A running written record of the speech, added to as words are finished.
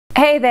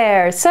Hey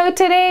there! So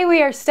today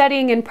we are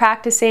studying and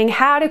practicing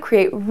how to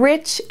create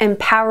rich and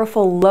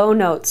powerful low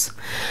notes.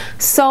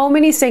 So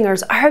many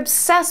singers are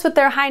obsessed with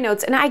their high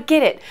notes, and I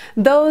get it.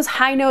 Those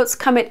high notes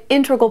come at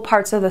integral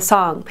parts of the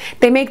song.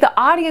 They make the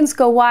audience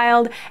go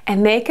wild,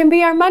 and they can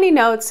be our money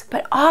notes,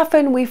 but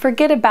often we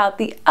forget about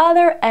the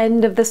other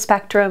end of the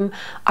spectrum,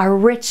 our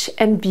rich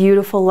and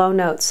beautiful low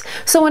notes.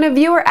 So when a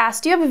viewer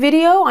asked, do you have a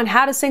video on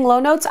how to sing low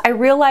notes? I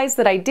realized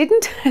that I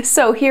didn't,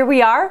 so here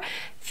we are.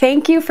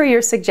 Thank you for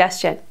your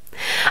suggestion.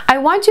 I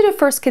want you to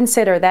first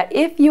consider that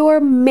if your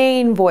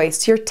main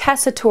voice, your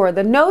tessitura,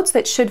 the notes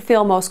that should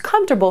feel most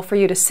comfortable for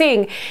you to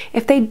sing,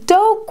 if they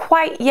don't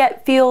quite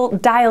yet feel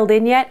dialed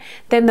in yet,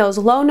 then those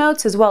low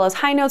notes as well as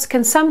high notes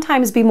can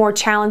sometimes be more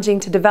challenging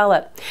to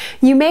develop.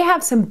 You may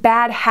have some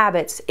bad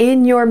habits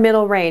in your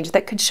middle range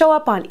that could show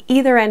up on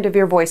either end of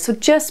your voice, so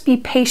just be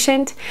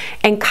patient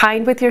and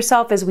kind with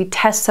yourself as we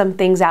test some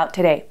things out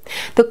today.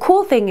 The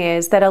cool thing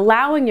is that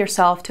allowing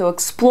yourself to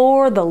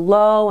explore the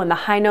low and the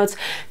high notes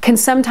can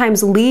sometimes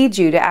lead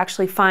you to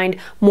actually find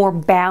more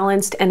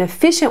balanced and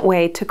efficient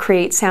way to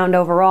create sound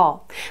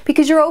overall,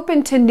 because you're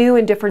open to new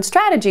and different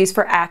strategies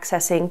for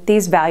accessing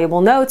these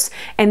valuable notes,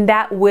 and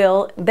that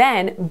will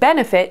then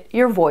benefit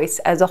your voice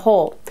as a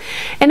whole.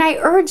 And I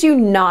urge you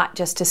not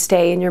just to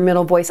stay in your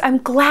middle voice. I'm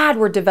glad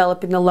we're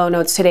developing the low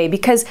notes today,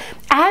 because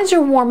as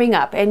you're warming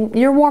up, and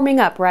you're warming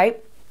up,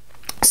 right?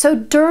 So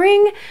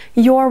during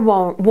your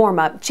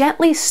warm-up,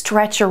 gently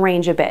stretch your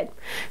range a bit,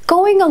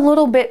 going a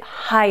little bit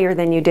higher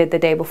than you did the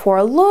day before,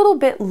 a little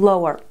bit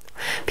lower.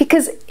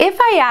 Because if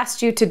I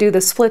asked you to do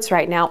the splits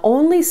right now,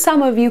 only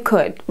some of you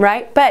could,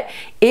 right? But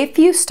if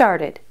you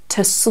started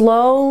to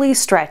slowly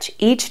stretch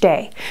each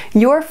day,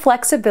 your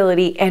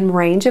flexibility and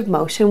range of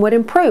motion would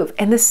improve.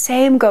 And the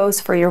same goes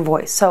for your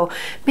voice. So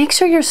make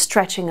sure you're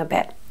stretching a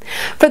bit.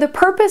 For the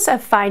purpose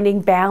of finding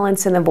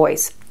balance in the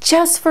voice,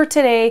 just for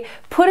today,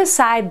 put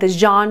aside the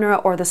genre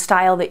or the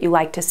style that you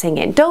like to sing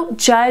in. Don't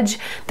judge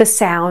the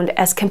sound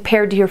as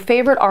compared to your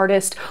favorite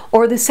artist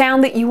or the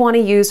sound that you want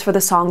to use for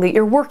the song that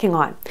you're working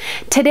on.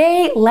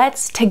 Today,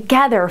 let's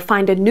together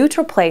find a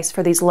neutral place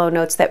for these low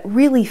notes that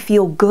really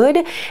feel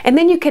good, and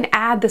then you can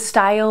add the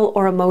style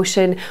or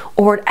emotion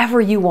or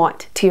whatever you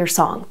want to your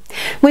song.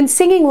 When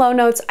singing low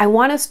notes, I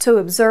want us to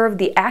observe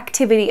the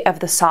activity of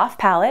the soft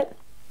palate,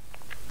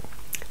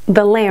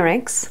 the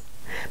larynx,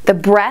 the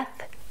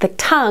breath, the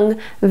tongue,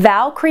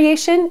 vowel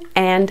creation,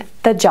 and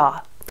the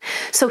jaw.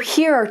 So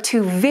here are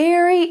two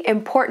very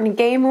important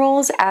game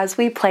rules as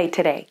we play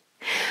today.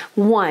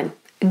 1,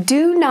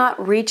 do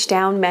not reach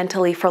down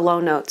mentally for low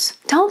notes.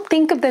 Don't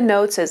think of the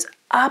notes as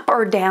up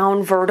or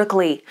down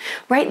vertically,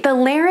 right? The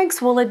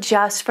larynx will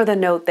adjust for the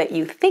note that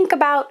you think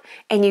about,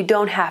 and you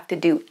don't have to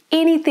do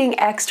anything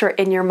extra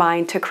in your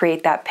mind to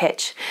create that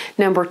pitch.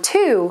 Number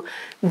 2,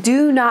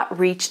 do not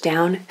reach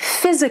down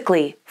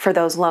physically for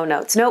those low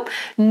notes. Nope,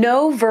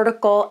 no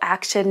vertical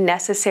action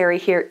necessary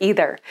here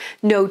either.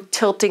 No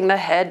tilting the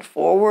head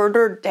forward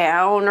or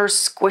down or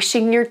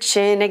squishing your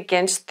chin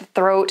against the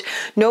throat.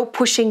 No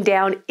pushing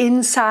down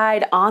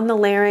inside on the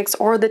larynx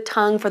or the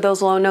tongue for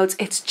those low notes.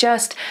 It's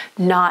just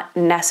not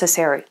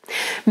necessary.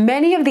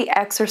 Many of the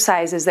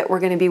exercises that we're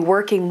going to be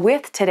working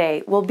with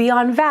today will be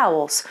on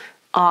vowels.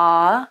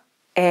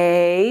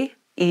 A,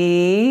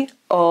 E,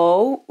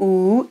 O,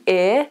 U,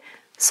 I.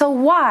 So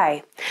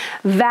why?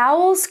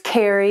 Vowels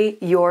carry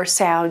your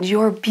sound,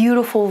 your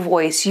beautiful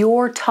voice,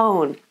 your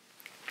tone.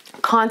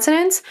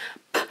 Consonants,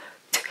 p,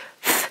 t,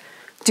 th,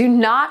 do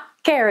not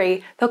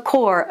carry the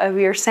core of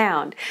your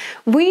sound.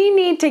 We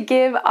need to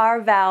give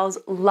our vowels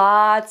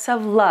lots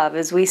of love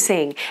as we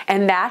sing,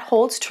 and that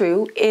holds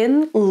true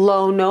in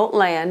low note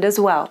land as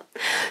well.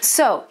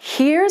 So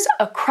here's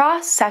a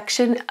cross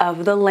section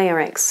of the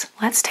larynx.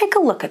 Let's take a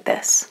look at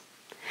this.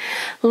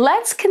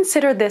 Let's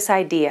consider this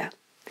idea.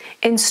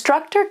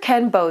 Instructor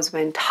Ken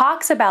Bozeman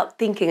talks about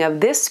thinking of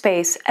this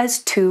space as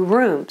 2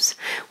 rooms,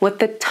 with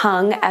the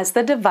tongue as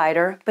the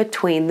divider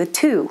between the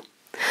 2.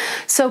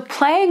 So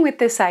playing with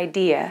this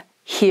idea,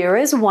 here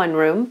is one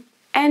room,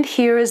 and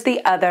here is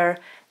the other,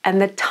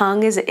 and the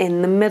tongue is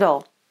in the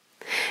middle.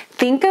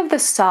 Think of the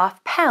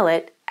soft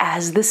palate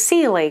as the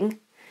ceiling,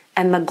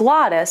 and the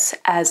glottis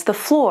as the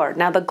floor.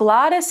 Now the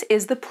glottis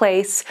is the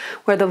place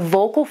where the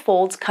vocal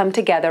folds come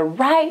together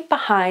right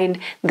behind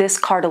this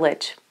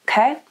cartilage.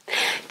 Okay?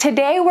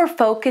 Today we're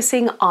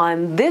focusing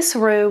on this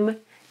room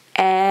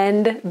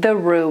and the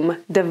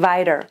room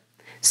divider.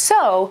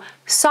 So,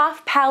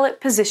 soft palate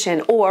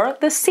position, or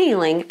the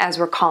ceiling as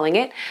we're calling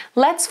it,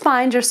 let's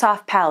find your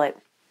soft palate.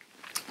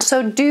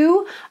 So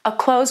do a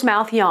closed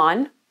mouth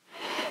yawn.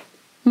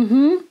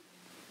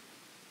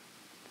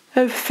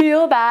 And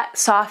feel that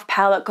soft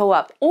palate go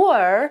up.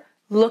 Or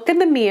look in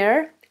the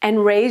mirror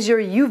and raise your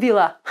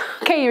uvula.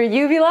 Okay, your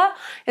uvula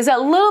is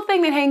that little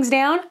thing that hangs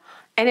down,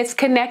 and it's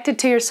connected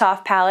to your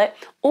soft palate.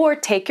 Or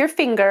take your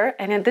finger,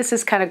 and this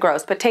is kind of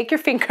gross, but take your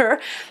finger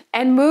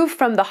and move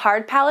from the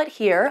hard palate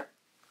here,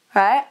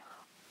 right,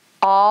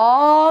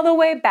 all the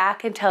way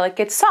back until it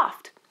gets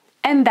soft.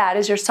 and that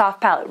is your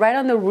soft palate, right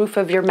on the roof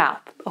of your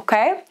mouth,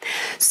 okay?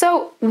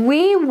 So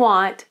we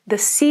want the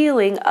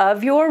ceiling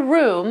of your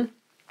room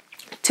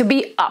to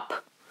be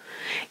up.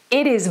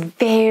 It is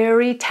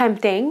very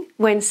tempting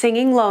when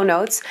singing low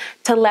notes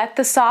to let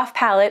the soft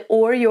palate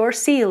or your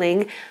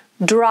ceiling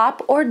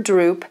drop or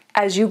droop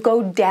as you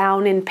go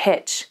down in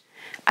pitch.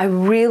 I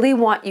really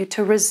want you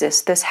to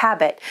resist this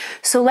habit.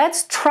 So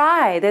let's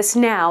try this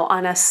now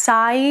on a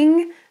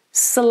sighing,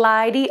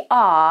 slidey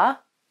ah.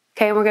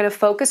 Okay, we're going to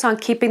focus on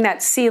keeping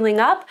that ceiling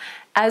up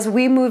as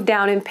we move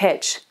down in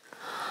pitch.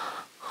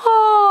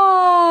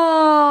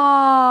 Ah.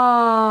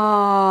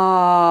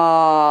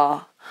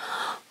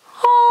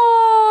 Ah.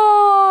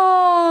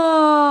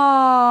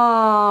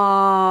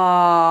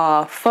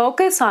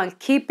 Focus on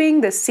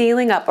keeping the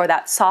ceiling up or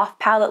that soft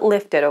palate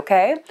lifted,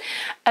 okay?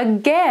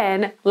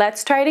 Again,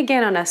 let's try it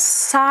again on a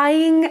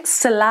sighing,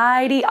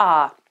 slidey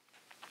ah.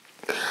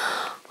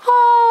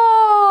 Ah.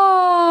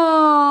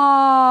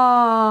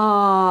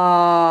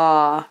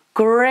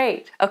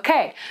 Great.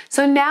 Okay,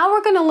 so now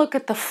we're going to look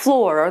at the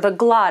floor or the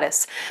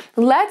glottis.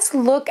 Let's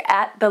look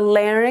at the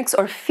larynx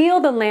or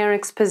feel the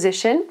larynx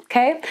position,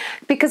 okay?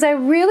 Because I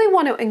really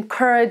want to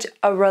encourage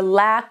a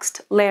relaxed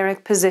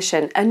larynx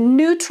position, a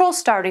neutral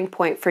starting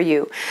point for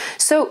you.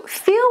 So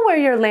feel where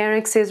your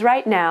larynx is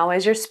right now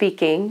as you're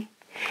speaking,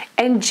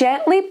 and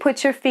gently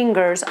put your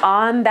fingers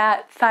on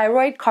that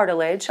thyroid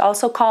cartilage,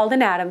 also called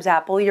an Adam's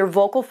apple. Your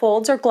vocal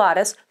folds or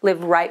glottis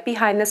live right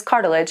behind this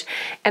cartilage.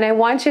 And I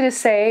want you to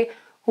say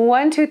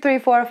 1, 2, 3,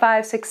 4,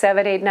 5, 6,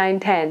 7, 8, 9,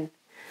 10.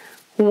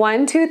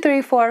 1, 2,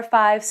 3, 4,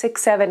 5,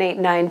 6, 7, 8,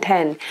 9,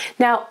 10.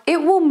 Now,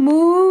 it will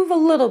move a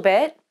little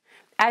bit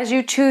as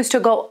you choose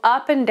to go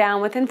up and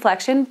down with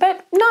inflection,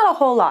 but not a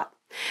whole lot.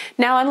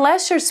 Now,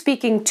 unless you're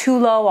speaking too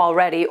low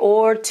already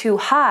or too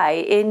high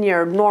in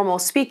your normal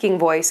speaking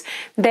voice,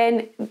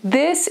 then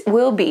this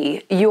will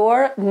be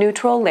your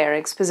neutral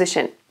larynx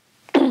position.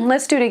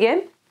 Let's do it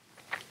again.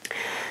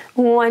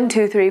 1,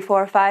 2, 3,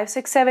 4, 5,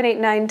 6, 7, 8,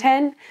 9,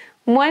 10.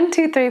 1,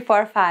 2, 3,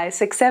 4, 5,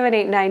 6, 7,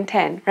 8, 9,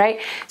 10, right?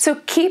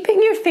 So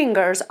keeping your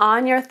fingers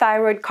on your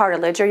thyroid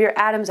cartilage or your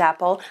Adam's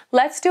apple,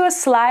 let's do a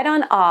slide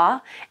on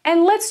ah,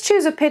 and let's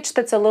choose a pitch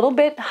that's a little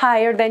bit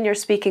higher than your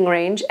speaking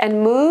range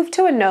and move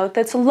to a note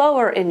that's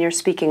lower in your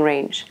speaking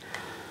range.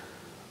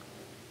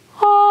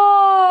 Ah.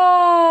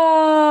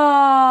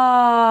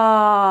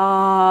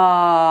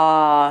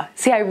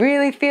 See, I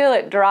really feel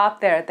it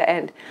drop there at the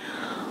end.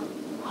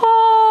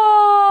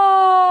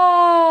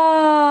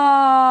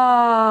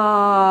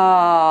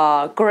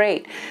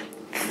 Great.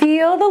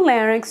 Feel the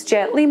larynx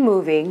gently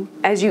moving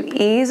as you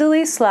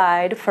easily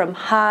slide from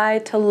high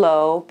to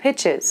low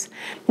pitches.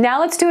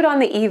 Now let's do it on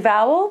the E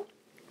vowel.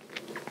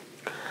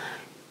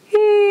 E.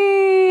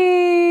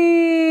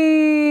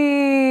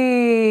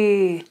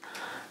 E.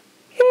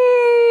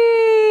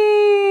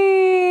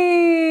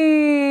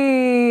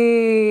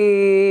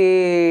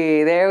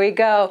 There we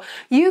go.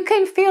 You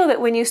can feel that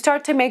when you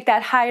start to make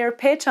that higher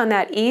pitch on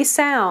that E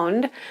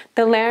sound,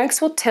 the larynx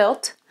will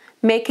tilt,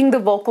 making the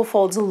vocal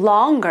folds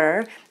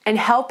longer and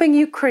helping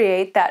you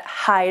create that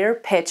higher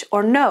pitch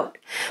or note.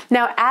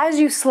 Now, as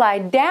you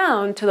slide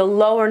down to the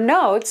lower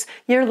notes,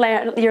 your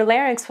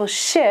larynx will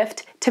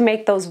shift to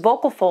make those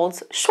vocal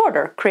folds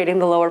shorter, creating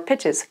the lower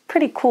pitches.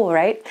 Pretty cool,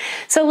 right?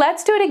 So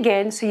let's do it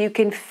again so you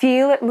can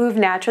feel it move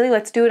naturally.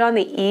 Let's do it on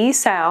the E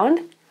sound.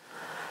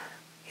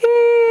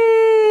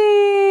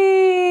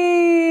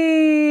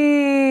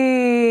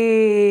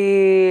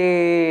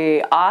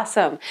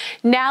 Awesome.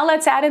 Now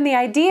let's add in the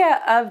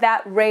idea of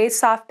that raised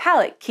soft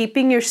palate,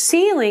 keeping your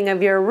ceiling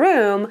of your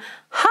room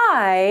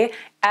high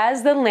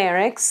as the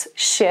larynx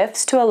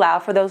shifts to allow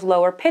for those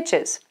lower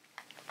pitches.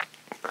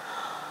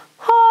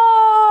 Ah.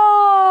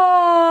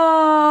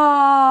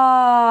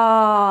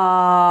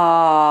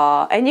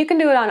 And you can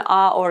do it on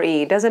ah or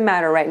e, doesn't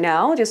matter right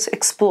now, just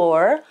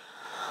explore.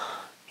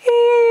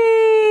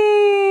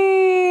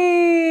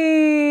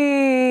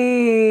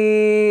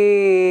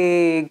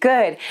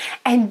 Good.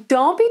 And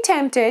don't be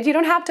tempted. You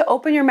don't have to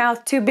open your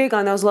mouth too big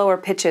on those lower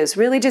pitches.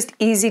 Really just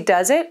easy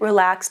does it,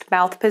 relaxed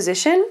mouth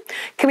position.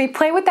 Can we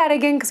play with that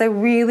again? Because I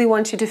really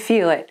want you to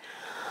feel it.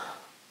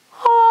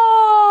 Ah,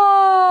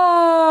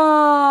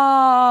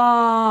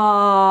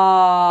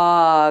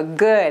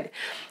 good.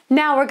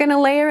 Now we're going to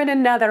layer in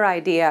another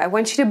idea. I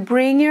want you to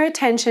bring your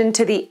attention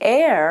to the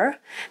air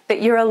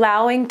that you're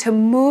allowing to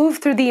move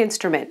through the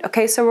instrument.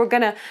 Okay, so we're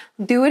going to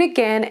do it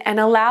again and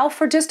allow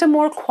for just a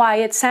more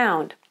quiet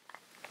sound.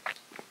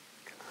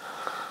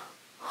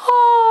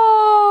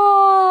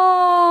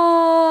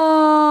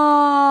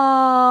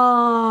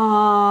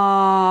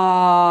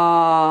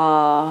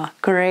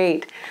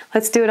 Great.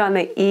 Let's do it on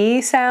the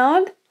E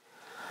sound.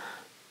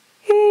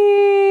 E.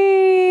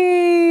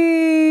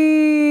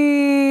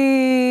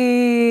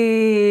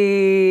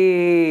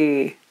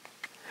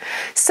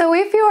 So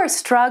if you are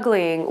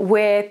struggling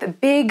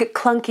with big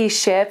clunky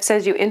shifts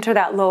as you enter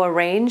that lower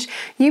range,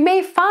 you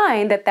may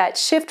find that that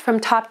shift from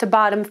top to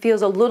bottom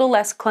feels a little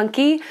less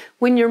clunky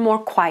when you're more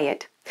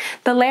quiet.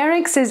 The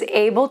larynx is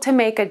able to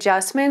make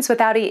adjustments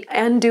without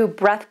undue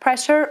breath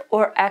pressure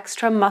or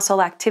extra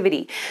muscle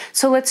activity.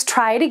 So let's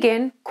try it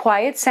again.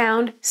 Quiet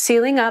sound,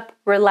 sealing up,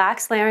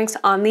 relaxed larynx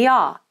on the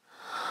ah.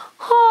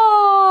 Ah.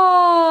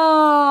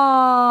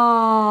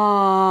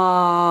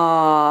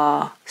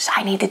 So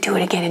I need to do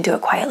it again and do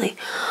it quietly.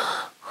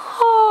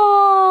 Ah.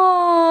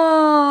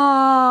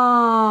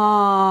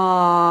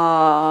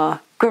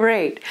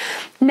 Great.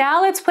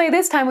 Now let's play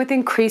this time with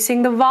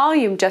increasing the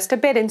volume just a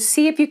bit and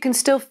see if you can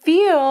still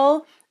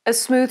feel a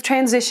smooth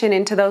transition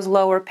into those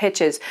lower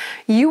pitches.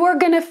 You are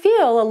going to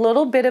feel a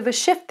little bit of a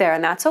shift there,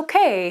 and that's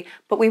okay,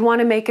 but we want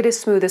to make it as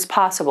smooth as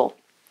possible.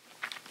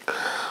 Ah.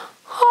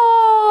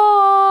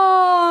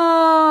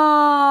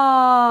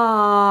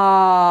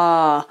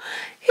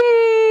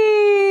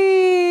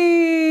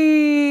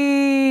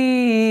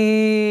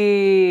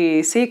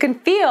 Ee. So you can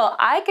feel,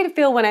 I can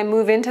feel when I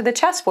move into the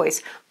chest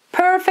voice.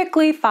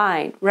 Perfectly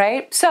fine,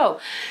 right? So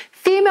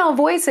female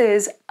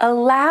voices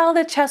allow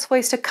the chest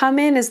voice to come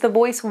in as the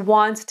voice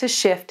wants to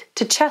shift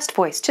to chest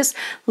voice. Just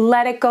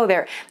let it go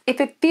there. If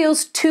it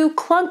feels too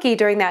clunky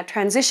during that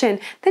transition,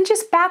 then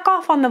just back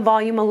off on the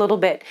volume a little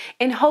bit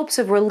in hopes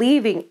of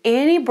relieving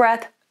any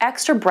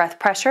extra breath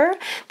pressure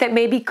that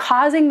may be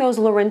causing those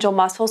laryngeal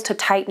muscles to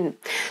tighten.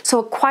 So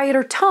a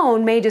quieter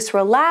tone may just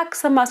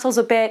relax the muscles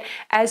a bit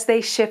as they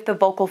shift the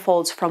vocal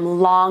folds from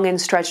long and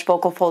stretched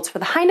vocal folds for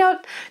the high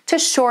note to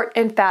short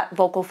and fat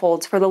vocal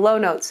folds for the low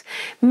notes.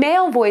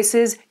 Male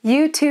voices,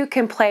 you too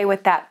can play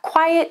with that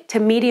quiet to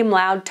medium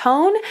loud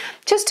tone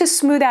just to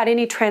smooth out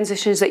any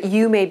transitions that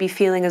you may be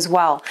feeling as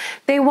well.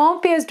 They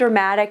won't be as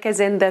dramatic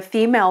as in the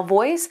female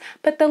voice,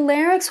 but the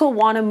larynx will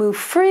want to move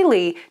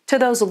freely to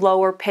those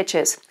lower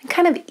pitches. And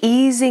kind of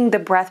easing the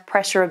breath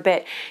pressure a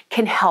bit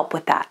can help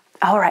with that.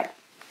 All right.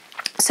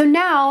 So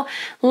now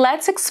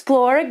let's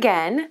explore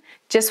again,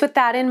 just with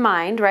that in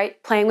mind,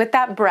 right? Playing with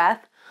that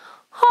breath.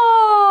 Ah,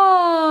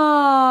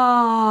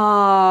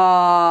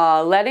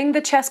 letting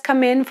the chest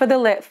come in for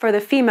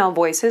the female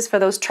voices, for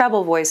those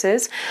treble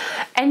voices.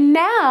 And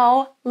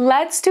now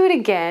let's do it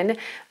again,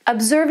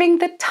 observing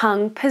the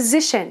tongue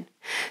position.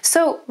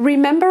 So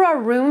remember our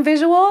room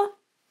visual?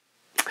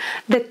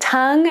 The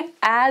tongue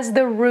as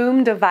the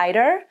room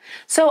divider.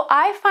 So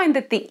I find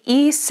that the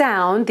E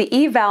sound, the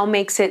E vowel,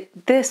 makes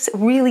it this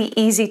really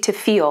easy to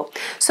feel.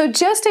 So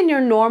just in your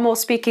normal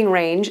speaking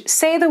range,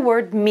 say the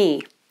word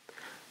me.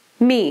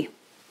 Me,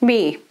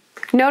 me.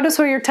 Notice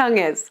where your tongue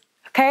is,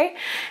 okay?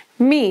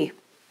 Me,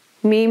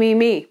 me, me,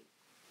 me.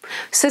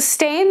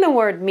 Sustain the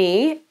word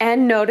me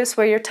and notice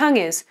where your tongue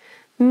is.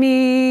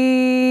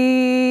 Me.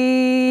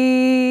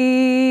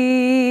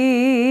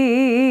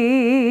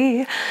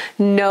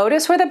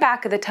 Notice where the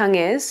back of the tongue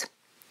is.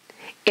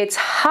 It's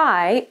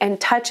high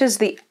and touches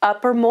the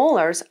upper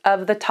molars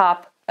of the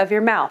top of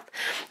your mouth.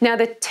 Now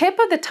the tip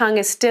of the tongue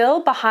is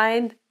still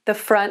behind the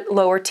front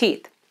lower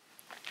teeth.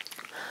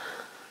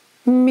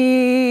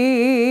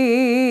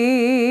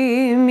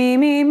 Me, me,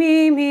 me,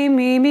 me, me,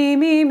 me, me,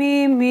 me,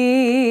 me,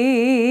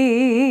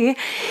 me.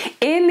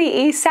 In the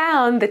E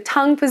sound, the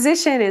tongue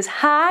position is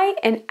high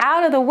and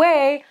out of the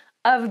way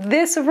of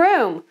this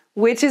room,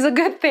 which is a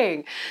good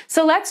thing.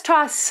 So let's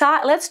try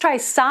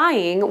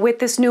sighing with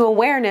this new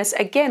awareness,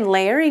 again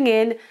layering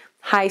in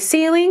high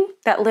ceiling,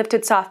 that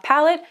lifted soft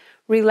palate,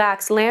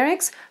 relaxed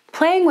larynx,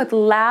 playing with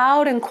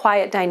loud and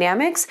quiet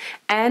dynamics,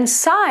 and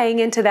sighing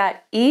into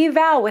that E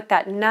vowel with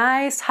that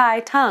nice high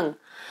tongue.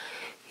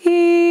 E,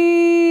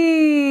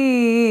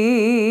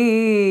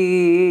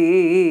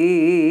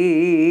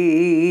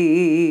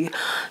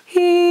 e.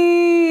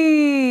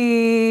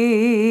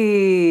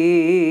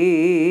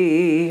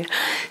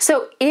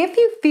 So if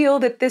you feel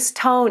that this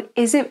tone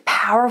isn't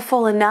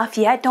powerful enough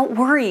yet, don't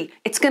worry,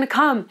 it's gonna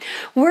come.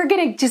 We're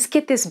gonna just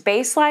get this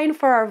baseline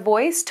for our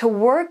voice to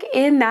work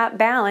in that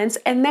balance,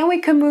 and then we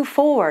can move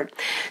forward.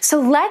 So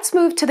let's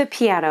move to the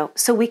piano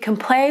so we can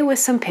play with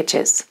some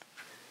pitches.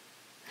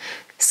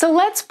 So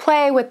let's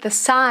play with the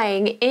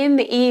sighing in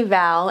the E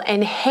vowel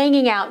and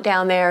hanging out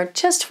down there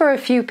just for a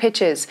few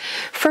pitches.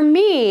 For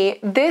me,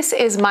 this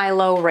is my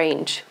low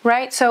range,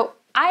 right? So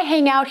I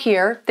hang out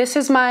here. This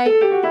is my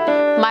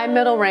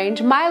middle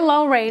range. My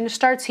low range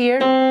starts here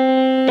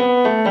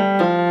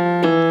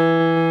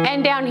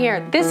and down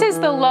here. This is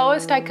the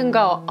lowest I can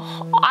go.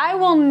 I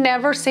will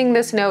never sing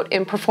this note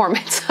in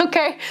performance,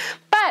 okay?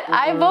 But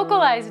I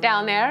vocalize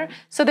down there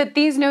so that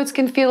these notes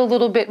can feel a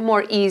little bit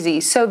more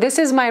easy. So this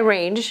is my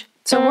range.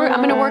 So I'm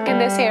going to work in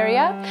this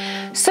area.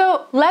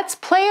 So let's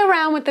play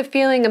around with the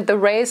feeling of the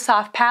raised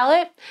soft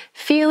palate,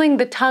 feeling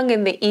the tongue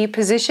in the E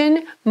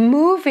position,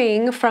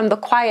 moving from the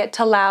quiet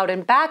to loud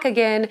and back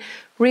again,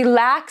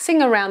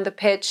 relaxing around the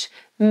pitch,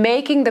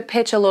 making the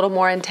pitch a little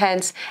more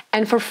intense.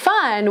 And for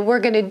fun, we're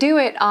going to do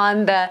it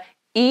on the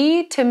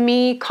E to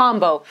me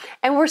combo.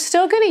 And we're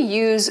still going to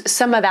use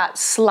some of that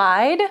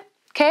slide.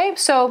 Okay,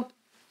 so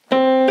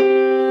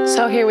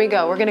here we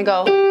go. We're going to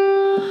go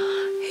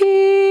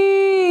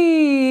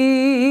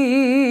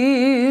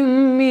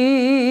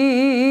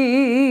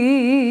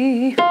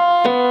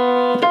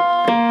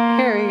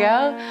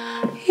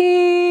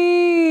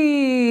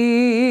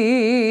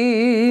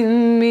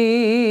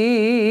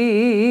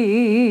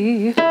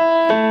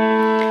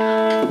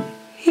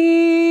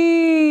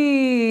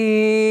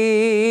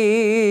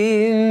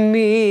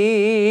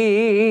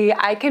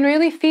can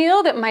really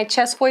feel that my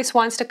chest voice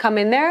wants to come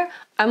in there.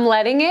 I'm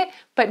letting it,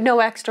 but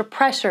no extra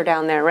pressure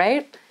down there,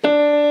 right?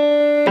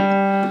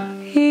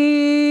 He,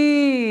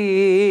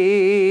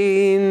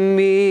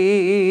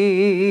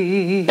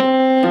 me.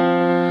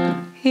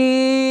 He,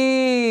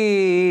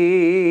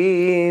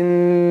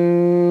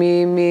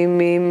 me, me,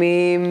 me,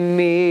 me,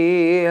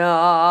 me,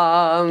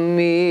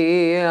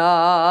 me,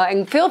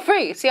 and feel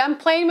free. See, I'm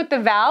playing with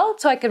the vowel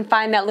so I can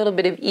find that little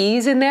bit of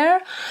ease in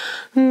there.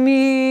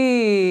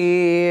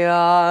 Me,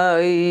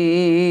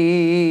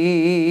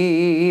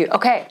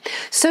 okay,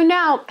 so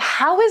now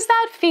how is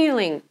that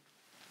feeling?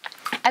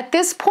 At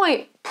this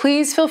point,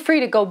 please feel free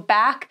to go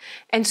back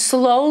and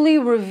slowly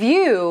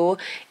review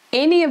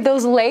any of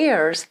those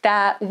layers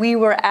that we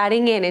were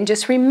adding in, and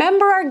just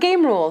remember our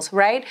game rules,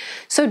 right?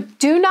 So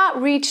do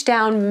not reach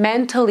down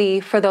mentally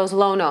for those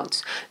low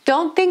notes.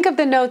 Don't think of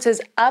the notes as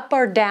up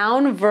or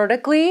down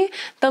vertically.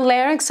 The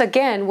larynx,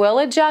 again, will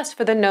adjust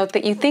for the note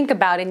that you think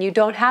about, and you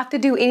don't have to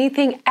do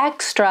anything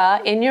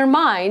extra in your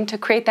mind to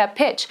create that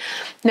pitch.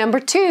 Number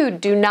two,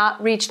 do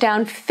not reach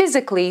down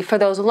physically for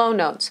those low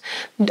notes.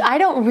 I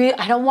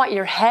don't want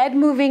your head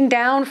moving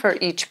down for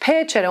each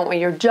pitch. I don't want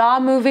your jaw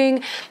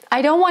moving.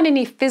 I don't want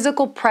any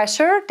physical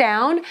pressure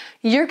down.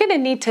 You're gonna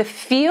need to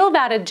feel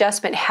that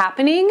adjustment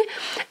happening.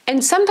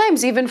 And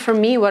sometimes even for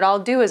me, what I'll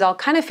do is I'll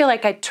kind of feel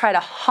like I try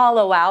to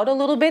hollow out a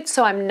little bit,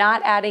 so I'm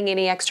not adding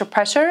any extra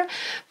pressure,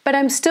 but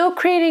I'm still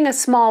creating a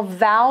small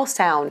vowel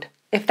sound.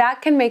 If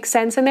that can make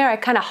sense in there, I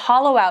kind of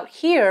hollow out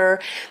here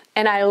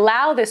and I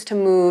allow this to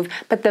move,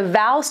 but the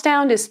vowel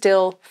sound is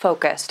still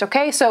focused,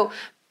 okay? So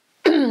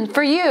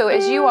for you,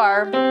 as you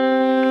are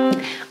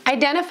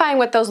identifying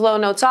what those low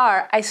notes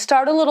are, I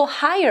start a little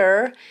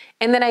higher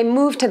and then I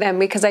move to them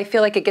because I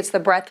feel like it gets the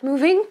breath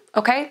moving,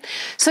 okay?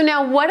 So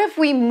now what if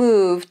we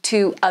move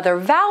to other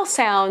vowel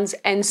sounds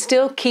and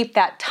still keep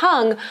that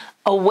tongue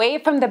away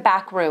from the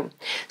back room?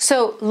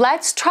 So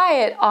let's try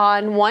it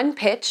on one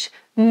pitch,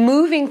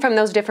 moving from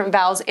those different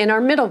vowels in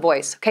our middle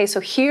voice. Okay, so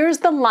here's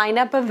the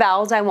lineup of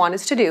vowels I want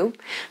us to do.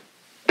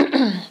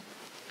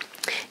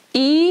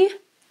 E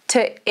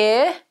to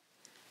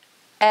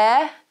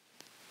I,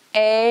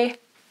 a,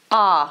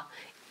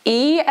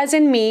 E as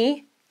in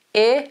me,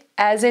 I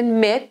as in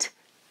mit,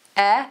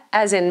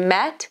 as in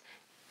met,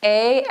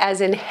 A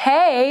as in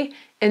hey,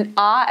 and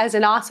as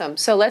in awesome.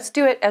 So let's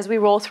do it as we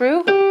roll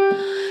through.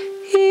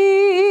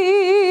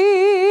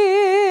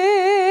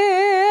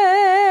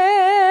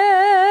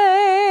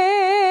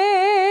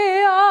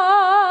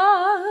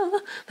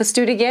 Let's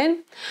do it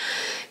again.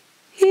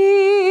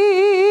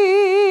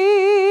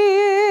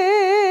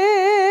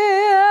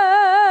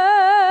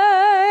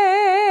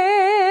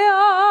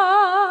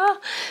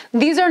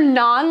 These are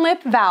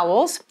non-lip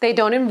vowels. They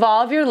don't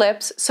involve your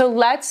lips. So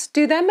let's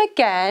do them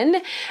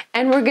again.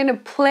 And we're gonna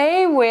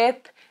play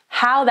with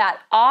how that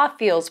ah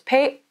feels.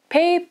 Pay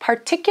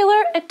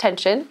particular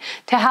attention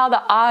to how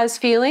the ah is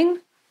feeling.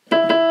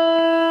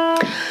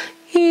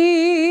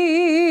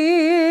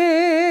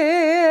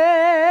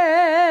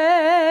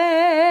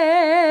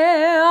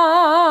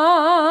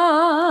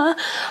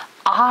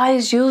 Ah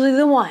is usually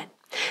the one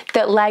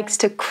that likes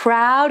to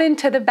crowd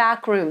into the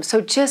back room.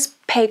 So just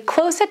pay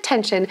close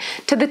attention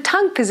to the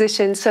tongue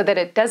position so that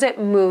it doesn't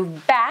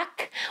move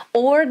back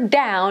or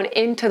down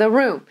into the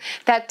room.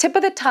 That tip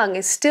of the tongue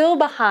is still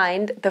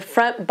behind the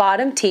front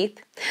bottom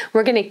teeth.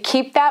 We're gonna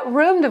keep that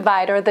room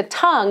divider, the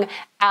tongue,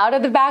 out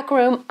of the back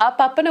room,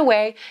 up and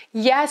away.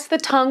 Yes, the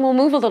tongue will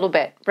move a little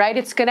bit, right?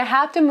 It's gonna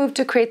have to move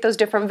to create those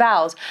different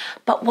vowels.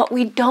 But what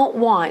we don't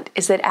want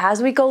is that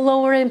as we go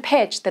lower in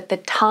pitch, that the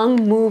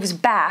tongue moves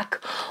back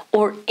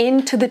or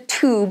into the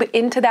tube,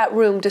 into that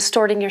room,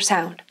 distorting your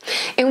sound.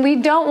 And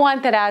we don't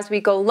want that as we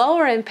go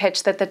lower in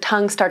pitch that the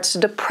tongue starts to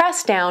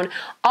depress down,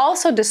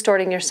 also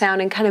distorting your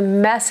sound and kind of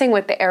messing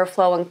with the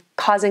airflow and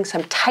causing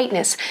some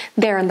tightness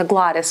there in the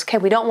glottis. Okay,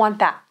 we don't want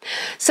that.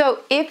 So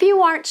if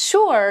you aren't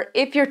sure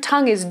if your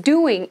tongue is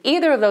doing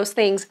either of those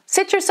things,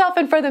 sit yourself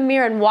in front of the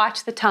mirror and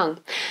watch the tongue.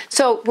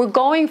 So we're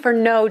going for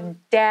no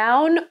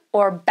down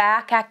or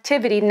back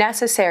activity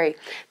necessary.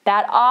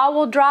 That ah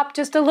will drop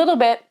just a little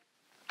bit,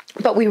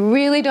 but we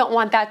really don't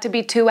want that to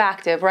be too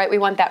active, right? We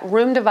want that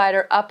room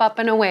divider up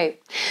and away.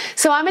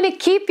 So I'm gonna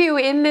keep you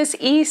in this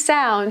E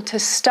sound to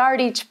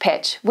start each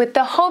pitch with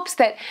the hopes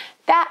that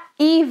that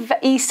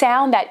E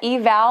sound, that E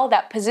vowel,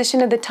 that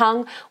position of the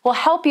tongue will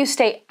help you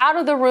stay out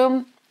of the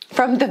room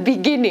from the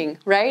beginning,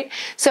 right?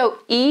 So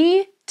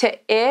E to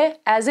I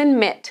as in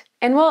mit.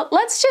 And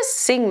let's just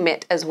sing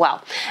mit as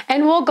well.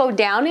 And we'll go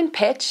down in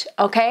pitch,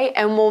 okay?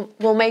 And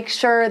we'll make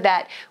sure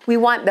that we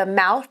want the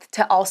mouth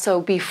to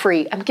also be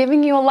free. I'm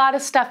giving you a lot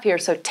of stuff here,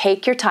 so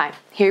take your time.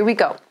 Here we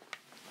go.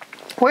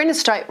 We're gonna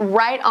start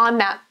right on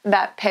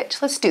that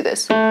pitch. Let's do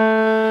this.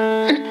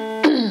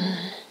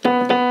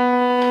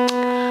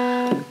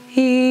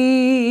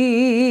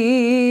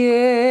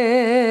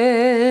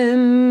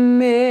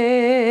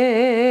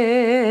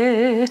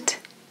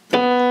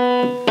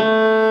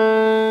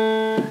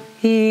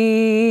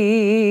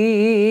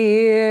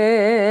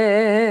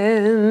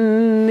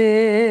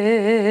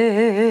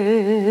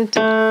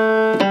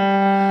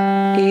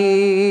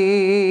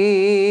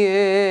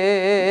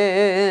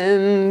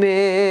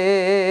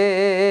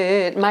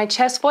 My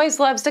chest voice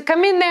loves to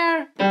come in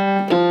there.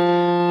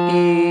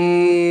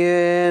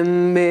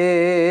 Emit.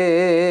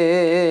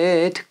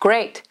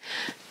 Great.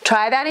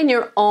 Try that in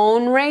your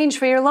own range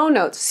for your low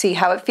notes. See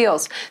how it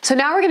feels. So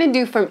now we're going to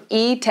do from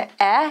E to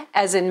E,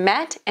 as in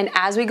met, and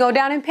as we go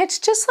down in pitch,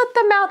 just let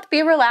the mouth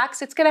be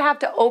relaxed. It's going to have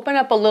to open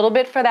up a little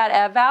bit for that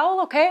E vowel,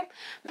 okay?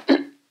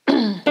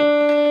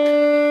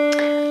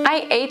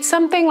 I ate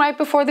something right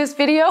before this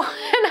video, and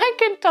I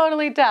can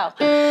totally tell.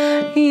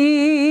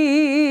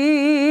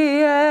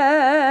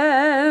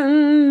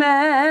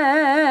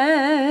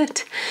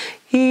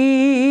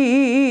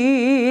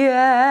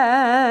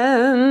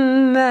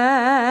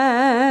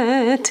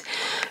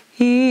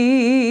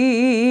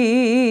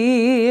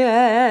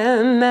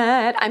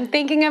 Met. I'm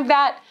thinking of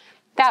that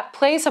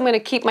place. I'm going to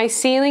keep my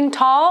ceiling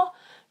tall.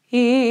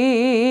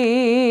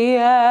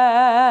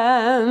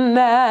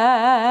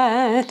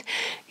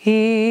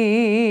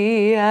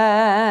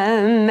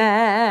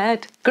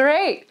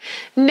 Great.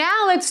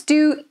 Now let's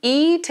do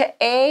E to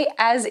A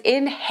as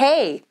in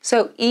hey.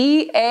 So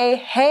E, A,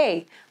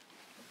 hey.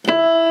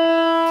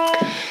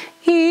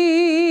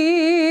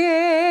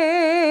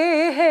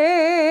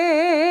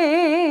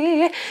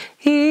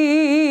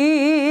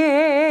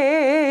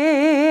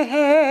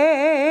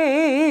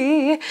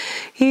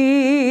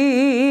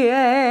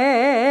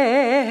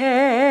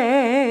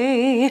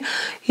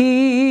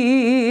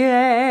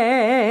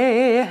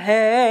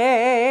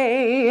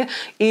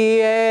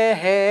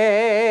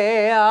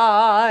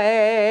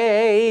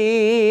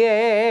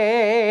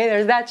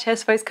 There's that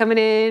chest voice coming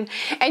in.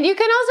 And you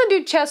can also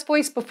do chest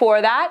voice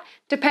before that,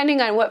 depending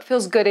on what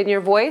feels good in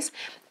your voice.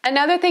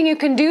 Another thing you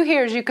can do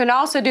here is you can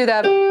also do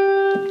the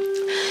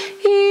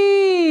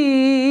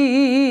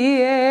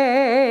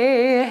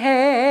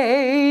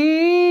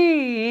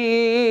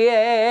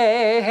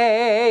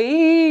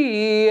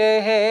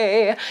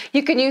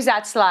you can use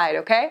that slide,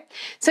 okay?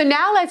 So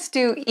now let's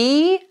do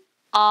E,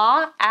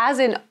 ah, as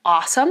in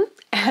awesome,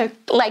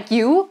 like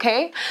you,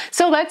 okay?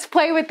 So let's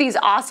play with these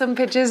awesome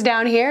pitches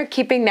down here,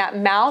 keeping that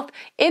mouth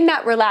in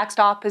that relaxed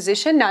ah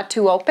position, not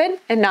too open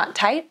and not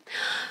tight.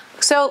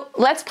 So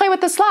let's play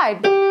with the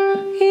slide.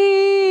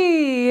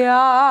 E,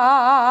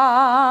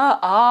 ah,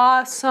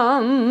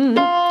 awesome.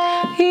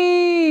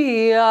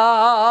 E, ah,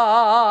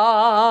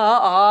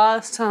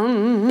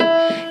 awesome.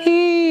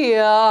 E,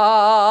 ah,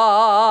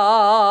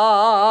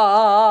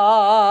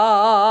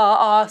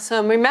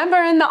 awesome. Remember,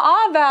 in the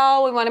ah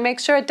vowel, we want to make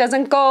sure it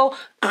doesn't go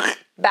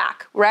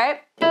back,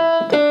 right?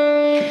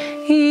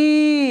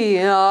 E,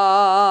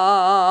 ah,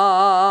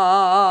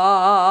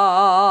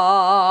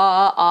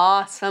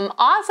 awesome,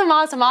 awesome,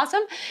 awesome,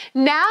 awesome.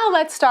 Now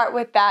let's start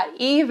with that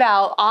E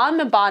vowel on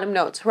the bottom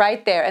notes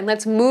right there, and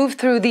let's move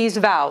through these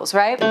vowels,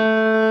 right?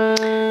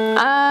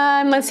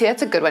 Let's see,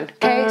 that's a good one.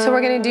 Okay, so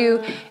we're gonna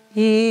do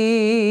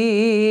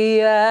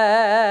E,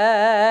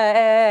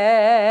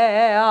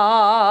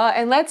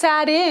 and let's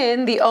add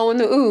in the O and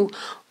the oo.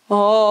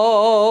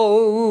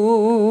 O,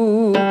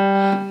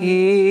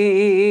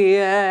 E,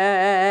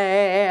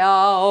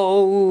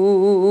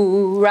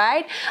 O,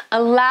 right?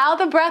 Allow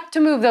the breath to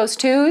move those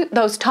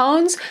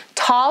tones.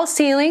 Tall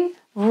ceiling,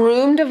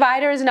 room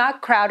divider is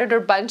not crowded or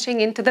bunching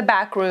into the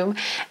back room,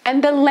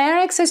 and the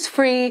larynx is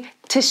free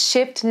to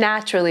shift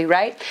naturally,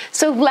 right?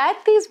 So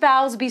let these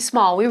vowels be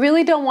small. We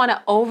really don't want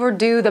to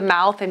overdo the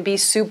mouth and be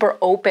super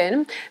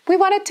open. We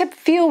want it to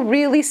feel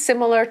really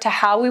similar to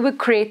how we would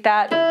create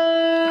that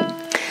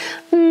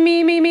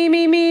me, me, me,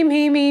 me, me,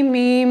 me, me,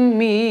 me,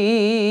 me.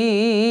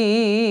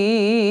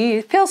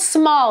 It feels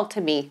small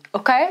to me,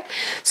 okay?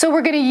 So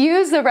we're going to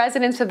use the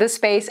resonance of the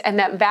space and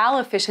that vowel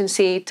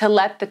efficiency to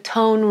let the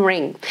tone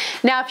ring.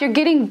 Now, if you're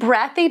getting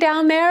breathy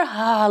down there,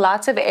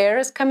 lots of air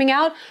is coming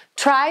out,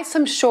 try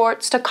some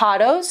short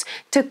staccatos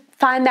to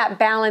find that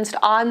balanced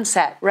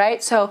onset,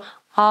 right? So,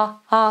 ha,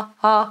 ha,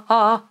 ha,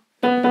 ha,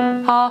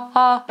 ha, ha,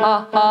 ha,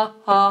 ha,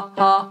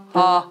 ha,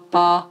 ha,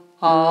 ha.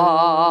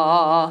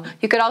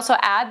 You could also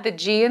add the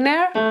G in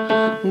there.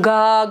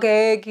 Ga,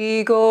 ge,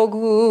 gi, go,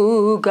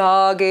 gu,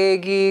 ga, ge,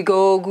 gi,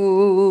 go,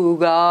 gu,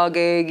 ga,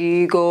 ge,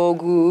 gi, go,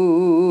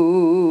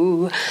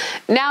 gu.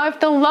 Now, if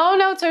the low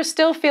notes are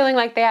still feeling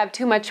like they have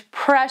too much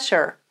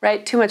pressure,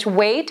 right, too much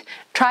weight,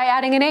 try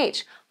adding an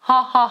H.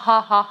 Ha, ha,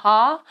 ha, ha,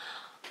 ha.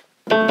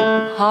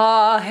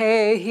 Ha,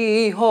 hey,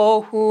 he,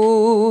 ho,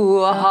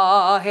 hoo,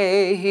 ha,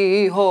 hey,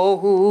 he, ho,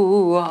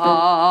 hoo,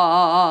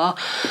 ha.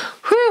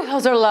 Whew,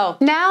 those are low.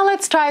 Now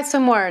let's try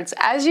some words.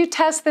 As you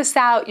test this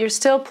out, you're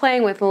still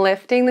playing with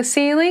lifting the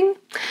ceiling,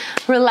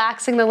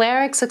 relaxing the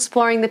larynx,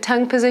 exploring the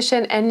tongue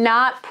position, and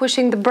not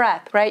pushing the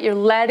breath, right? You're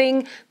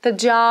letting the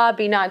jaw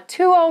be not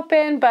too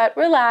open, but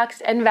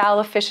relaxed, and vowel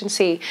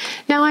efficiency.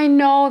 Now I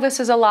know this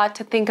is a lot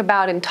to think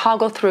about and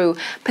toggle through,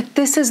 but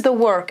this is the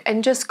work,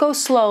 and just go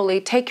slowly,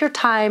 take your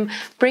time,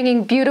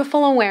 bringing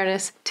beautiful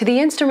awareness to the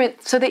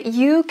instrument so that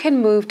you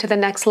can move to the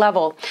next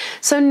level.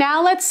 So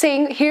now let's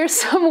sing. Here's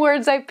some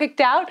words I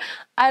picked out.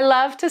 I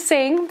love to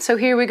sing, so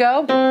here we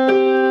go.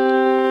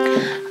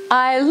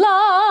 I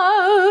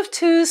love love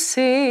to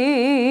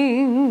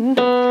sing.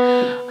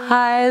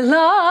 I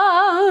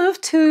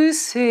love to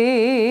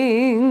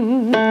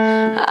sing.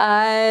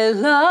 I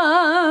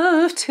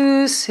love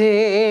to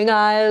sing.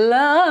 I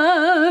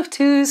love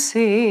to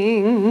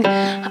sing.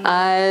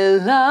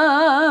 I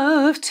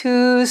love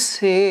to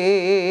sing.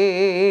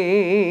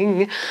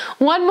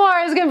 One more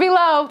is going to be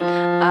low.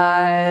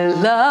 I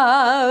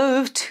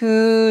love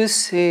to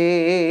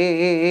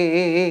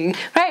sing.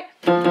 Right?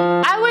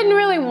 I wouldn't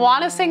really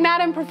want to sing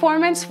that in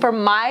performance for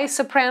my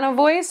soprano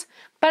voice,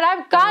 but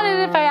I've got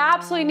it if I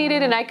absolutely need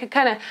it, and I could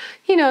kind of,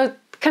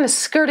 kind of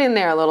skirt in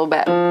there a little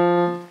bit.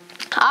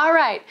 All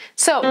right,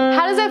 so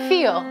how does that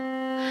feel?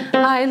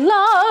 I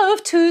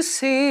love to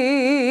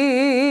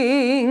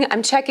sing.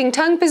 I'm checking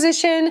tongue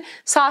position,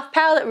 soft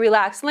palate,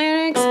 relaxed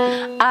larynx.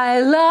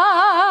 I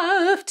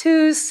love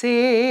to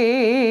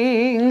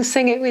sing.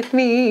 Sing it with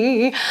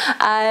me.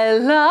 I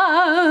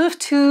love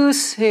to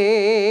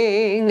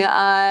sing.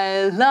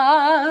 I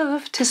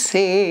love to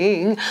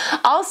sing.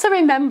 Also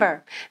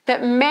remember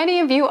that many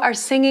of you are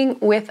singing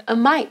with a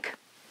mic.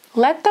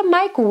 Let the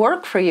mic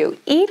work for you.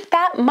 Eat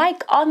that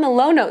mic on the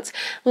low notes.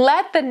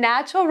 Let the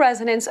natural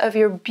resonance of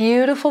your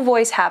beautiful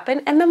voice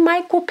happen, and the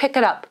mic will pick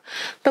it up.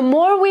 The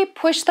more we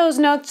push those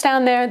notes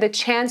down there, the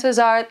chances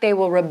are they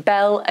will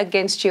rebel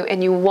against you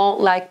and you won't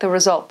like the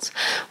results.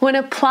 When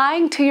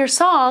applying to your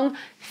song,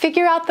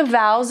 figure out the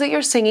vowels that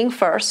you're singing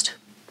first.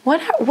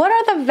 What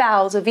are the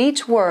vowels of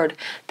each word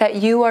that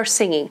you are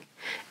singing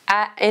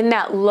in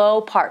that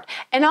low part?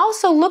 And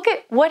also look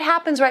at what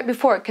happens right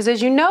before it, because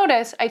as you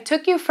notice, I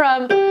took you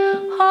from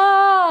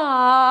high.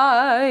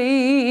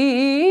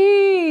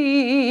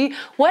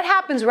 What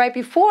happens right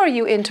before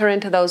you enter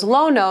into those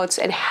low notes,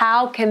 and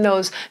how can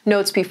those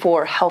notes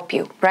before help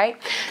you, right?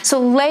 So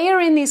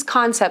layer in these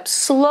concepts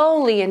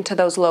slowly into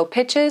those low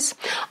pitches,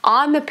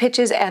 on the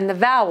pitches and the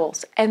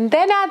vowels, and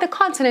then add the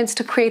consonants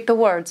to create the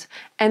words,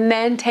 and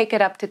then take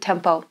it up to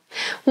tempo.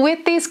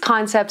 With these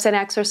concepts and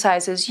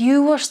exercises,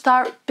 you will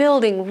start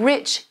building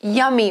rich,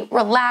 yummy,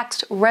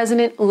 relaxed,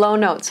 resonant low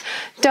notes.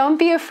 Don't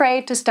be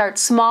afraid to start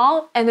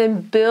small and then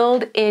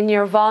build in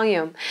your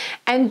volume.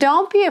 And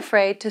don't be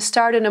afraid to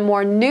start in a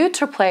more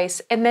neutral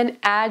place and then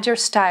add your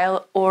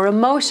style or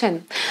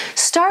emotion.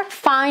 Start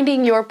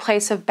finding your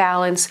place of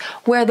balance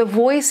where the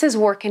voice is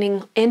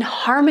working in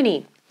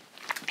harmony.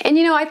 And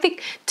I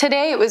think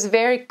today it was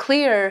very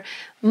clear,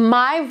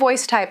 my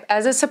voice type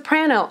as a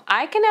soprano,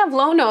 I can have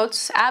low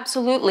notes,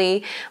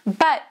 absolutely,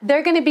 but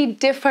they're going to be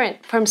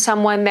different from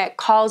someone that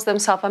calls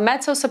themselves a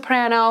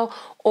mezzo-soprano,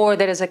 or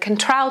that is a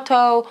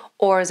contralto,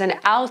 or is an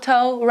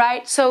alto,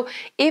 right? So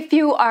if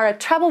you are a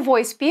treble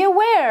voice, be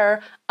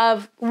aware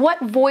of what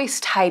voice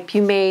type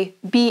you may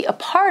be a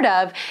part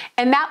of,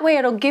 and that way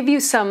it'll give you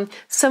some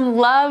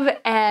love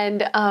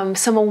and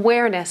some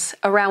awareness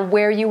around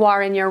where you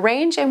are in your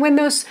range and when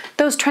those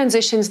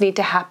transitions need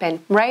to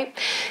happen, right?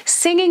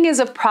 Singing is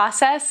a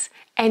process,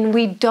 and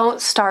we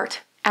don't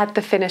start at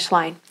the finish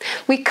line.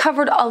 We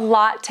covered a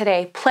lot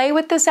today. Play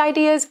with these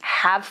ideas,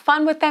 have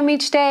fun with them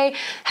each day,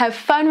 have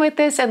fun with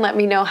this, and let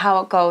me know how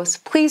it goes.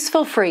 Please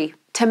feel free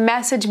to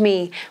message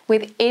me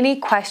with any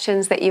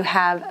questions that you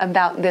have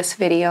about this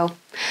video.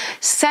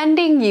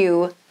 Sending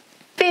you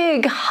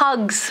big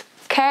hugs.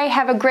 Okay,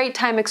 have a great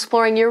time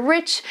exploring your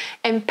rich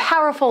and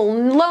powerful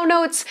low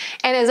notes,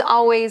 and as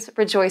always,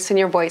 rejoice in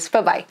your voice.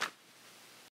 Bye-bye.